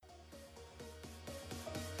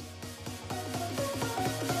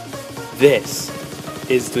This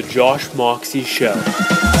is the Josh Moxie Show.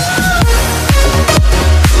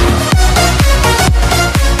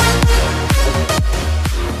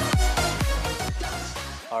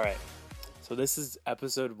 Alright, so this is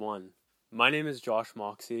episode 1. My name is Josh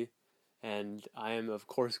Moxie, and I am of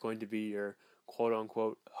course going to be your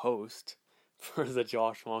quote-unquote host for the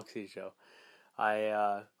Josh Moxie Show.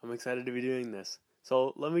 I'm excited to be doing this.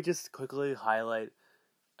 So let me just quickly highlight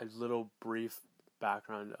a little brief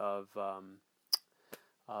background of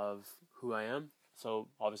who I am. So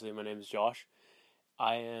obviously my name is Josh.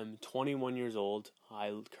 I am 21 years old.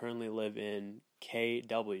 I currently live in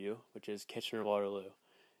KW, which is Kitchener-Waterloo,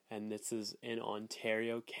 and this is in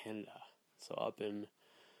Ontario, Canada. So up in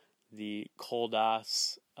the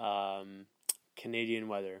cold-ass Canadian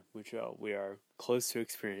weather, which we are close to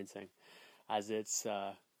experiencing, as it's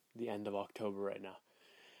the end of October right now,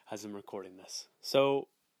 as I'm recording this. So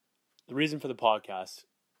the reason for the podcast,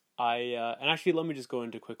 and actually let me just go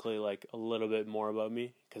into quickly like a little bit more about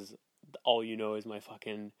me, because all you know is my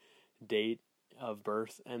fucking date of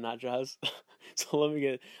birth and that jazz. So let me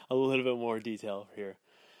get a little bit more detail here.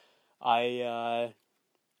 I'm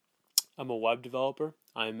a web developer.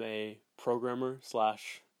 I'm a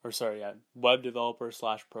web developer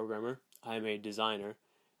 / programmer. I'm a designer,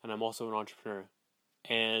 and I'm also an entrepreneur.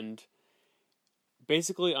 And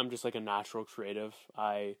basically, I'm just like a natural creative.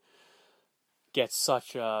 I get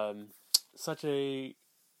such a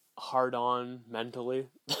hard on mentally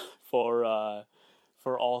for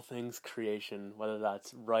all things creation, whether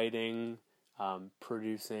that's writing,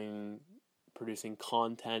 producing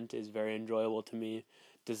content is very enjoyable to me.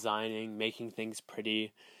 Designing, making things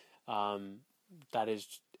pretty,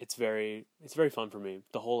 it's very fun for me.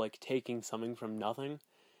 The whole like taking something from nothing,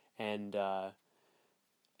 and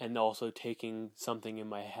also taking something in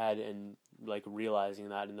my head and like realizing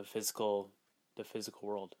that in the physical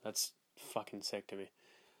world. That's fucking sick to me.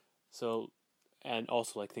 So, and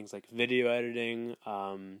also like things like video editing,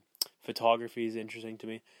 photography is interesting to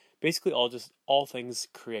me. Basically, all things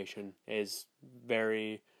creation is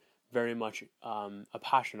very, very much a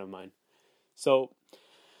passion of mine. So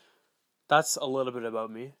that's a little bit about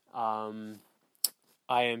me. I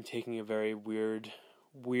am taking a very weird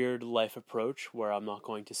life approach where I'm not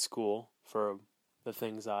going to school for the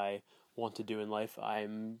things I want to do in life.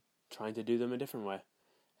 I'm trying to do them a different way.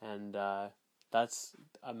 And that's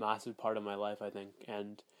a massive part of my life, I think.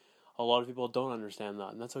 And a lot of people don't understand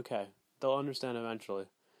that, and that's okay. They'll understand eventually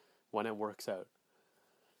when it works out.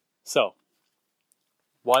 So,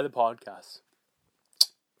 why the podcast?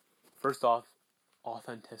 First off,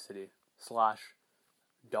 authenticity /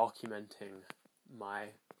 documenting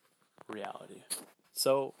my reality.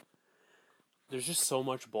 So, there's just so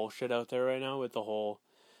much bullshit out there right now with the whole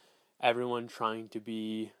everyone trying to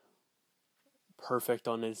be perfect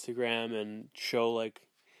on Instagram and show like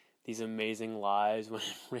these amazing lives when in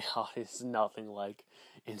reality it's nothing like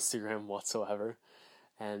Instagram whatsoever.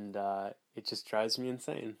 And it just drives me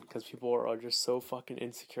insane because people are just so fucking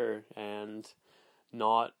insecure and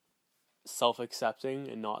not self-accepting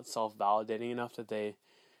and not self-validating enough that they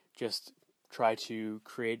just try to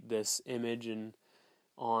create this image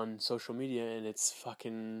on social media, and it's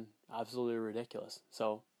fucking absolutely ridiculous.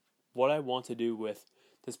 So what I want to do with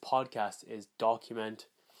this podcast is document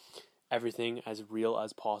everything as real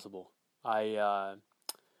as possible.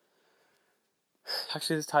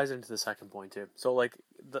 Actually, this ties into the second point too. So like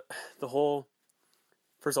the whole,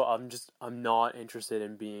 first of all, I'm not interested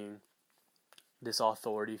in being this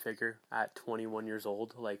authority figure at 21 years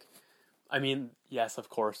old. Like, I mean, yes, of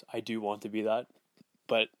course, I do want to be that,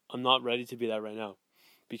 but I'm not ready to be that right now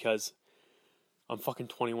because I'm fucking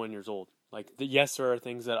 21 years old. Like, yes, there are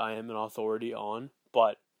things that I am an authority on,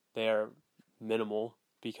 but they're minimal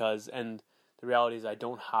and the reality is I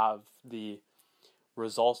don't have the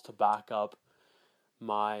results to back up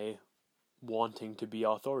my wanting to be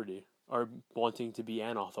authority or wanting to be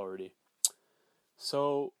an authority.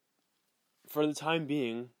 So, for the time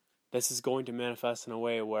being, this is going to manifest in a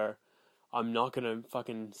way where I'm not going to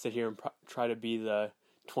fucking sit here and try to be the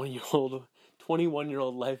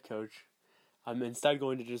 21-year-old life coach. I'm instead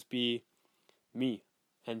going to just be me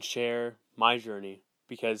and share my journey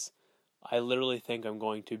because I literally think I'm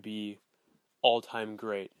going to be all-time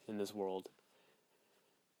great in this world.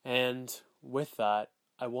 And with that,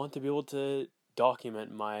 I want to be able to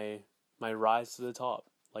document my rise to the top.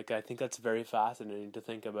 Like, I think that's very fascinating to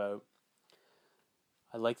think about.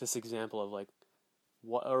 I like this example of like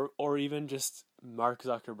what, or even just Mark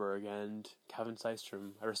Zuckerberg and Kevin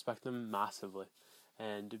Systrom. I respect them massively,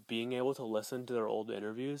 and being able to listen to their old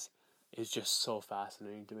interviews is just so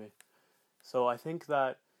fascinating to me. So I think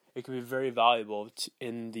that it can be very valuable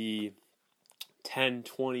in the 10,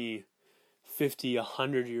 20, 50,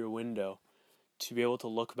 100-year window to be able to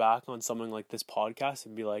look back on something like this podcast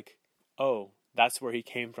and be like, oh, that's where he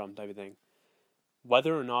came from type of thing.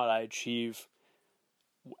 Whether or not I achieve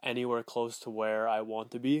anywhere close to where I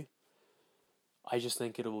want to be, I just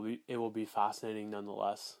think it will be fascinating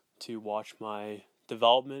nonetheless to watch my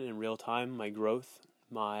development in real time, my growth,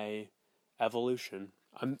 my evolution.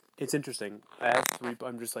 It's interesting. I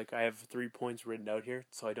have 3 points written out here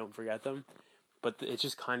so I don't forget them. But it's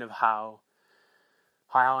just kind of how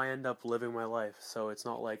I end up living my life. So it's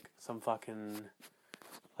not like some fucking,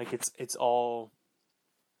 like it's all,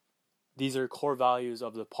 these are core values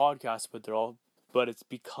of the podcast, but it's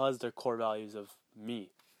because they're core values of me.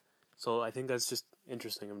 So I think that's just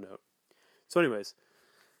interesting of note. So anyways,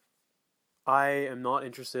 I am not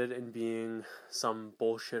interested in being some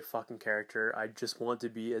bullshit fucking character. I just want to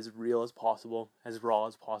be as real as possible, as raw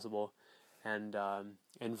as possible, and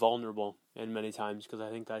vulnerable in many times, because I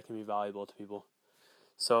think that can be valuable to people.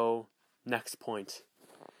 So, next point.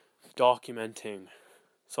 Documenting.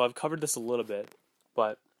 So I've covered this a little bit,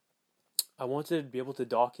 but I wanted to be able to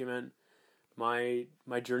document my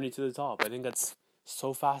journey to the top. I think that's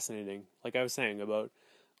so fascinating. Like I was saying about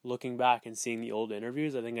looking back and seeing the old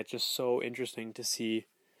interviews, I think it's just so interesting to see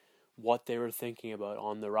what they were thinking about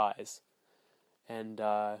on the rise. And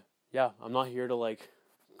I'm not here to like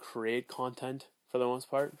create content for the most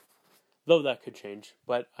part, though that could change.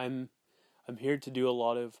 But I'm here to do a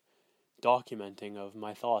lot of documenting of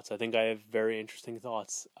my thoughts. I think I have very interesting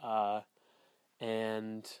thoughts,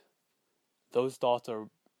 and those thoughts are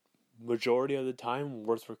majority of the time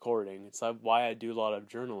worth recording. It's why I do a lot of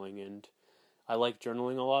journaling, and I like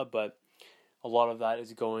journaling a lot, but a lot of that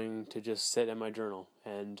is going to just sit in my journal.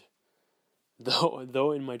 And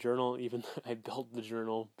though in my journal, even I built the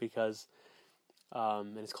journal because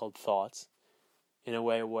and it's called Thoughts, in a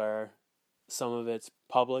way where some of it's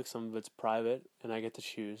public, some of it's private, and I get to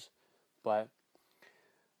choose. But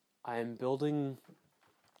I'm building,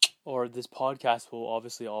 or this podcast will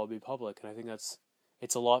obviously all be public, and I think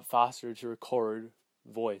it's a lot faster to record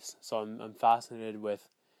voice. So I'm fascinated with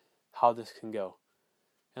how this can go.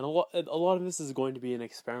 And a lot of this is going to be an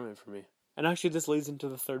experiment for me. And actually this leads into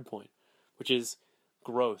the third point, which is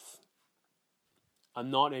growth.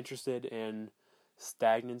 I'm not interested in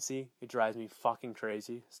stagnancy. It drives me fucking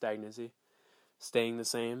crazy, stagnancy. Staying the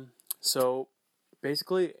same. So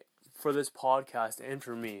basically for this podcast and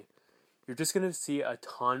for me, you're just going to see a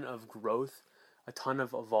ton of growth, a ton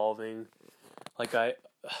of evolving.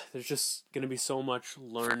 There's just going to be so much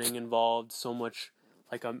learning involved, so much,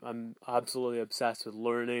 like I'm absolutely obsessed with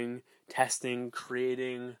learning, testing,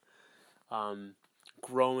 creating,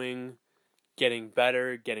 growing, getting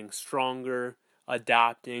better, getting stronger,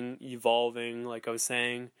 adapting, evolving, like I was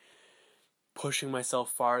saying, pushing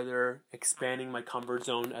myself farther, expanding my comfort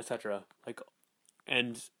zone, etc.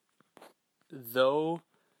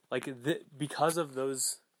 Because of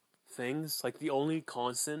those things, like the only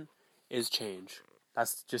constant is change.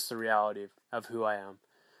 That's just the reality of who I am.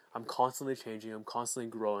 I'm constantly changing, I'm constantly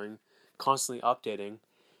growing, constantly updating.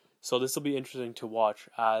 So this will be interesting to watch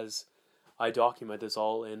as I document this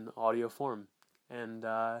all in audio form. And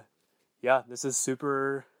this is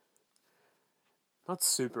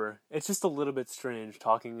it's just a little bit strange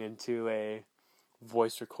talking into a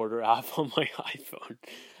voice recorder app on my iPhone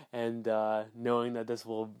and knowing that this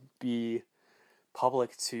will be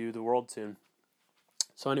public to the world soon.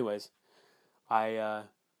 So anyways, I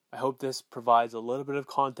hope this provides a little bit of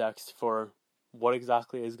context for what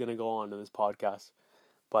exactly is going to go on in this podcast.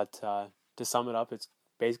 But to sum it up, it's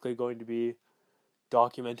basically going to be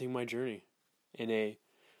documenting my journey in a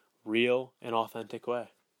real and authentic way.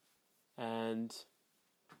 And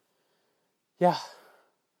yeah,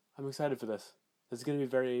 I'm excited for this. This is going to be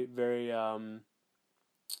very, very, what's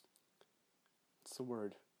the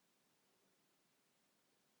word?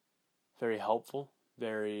 Very helpful,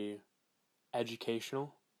 very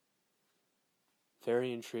educational,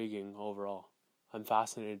 very intriguing overall. I'm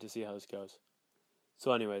fascinated to see how this goes.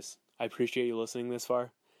 So anyways, I appreciate you listening this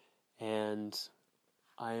far, and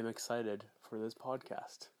I am excited for this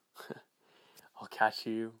podcast. I'll catch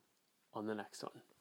you on the next one.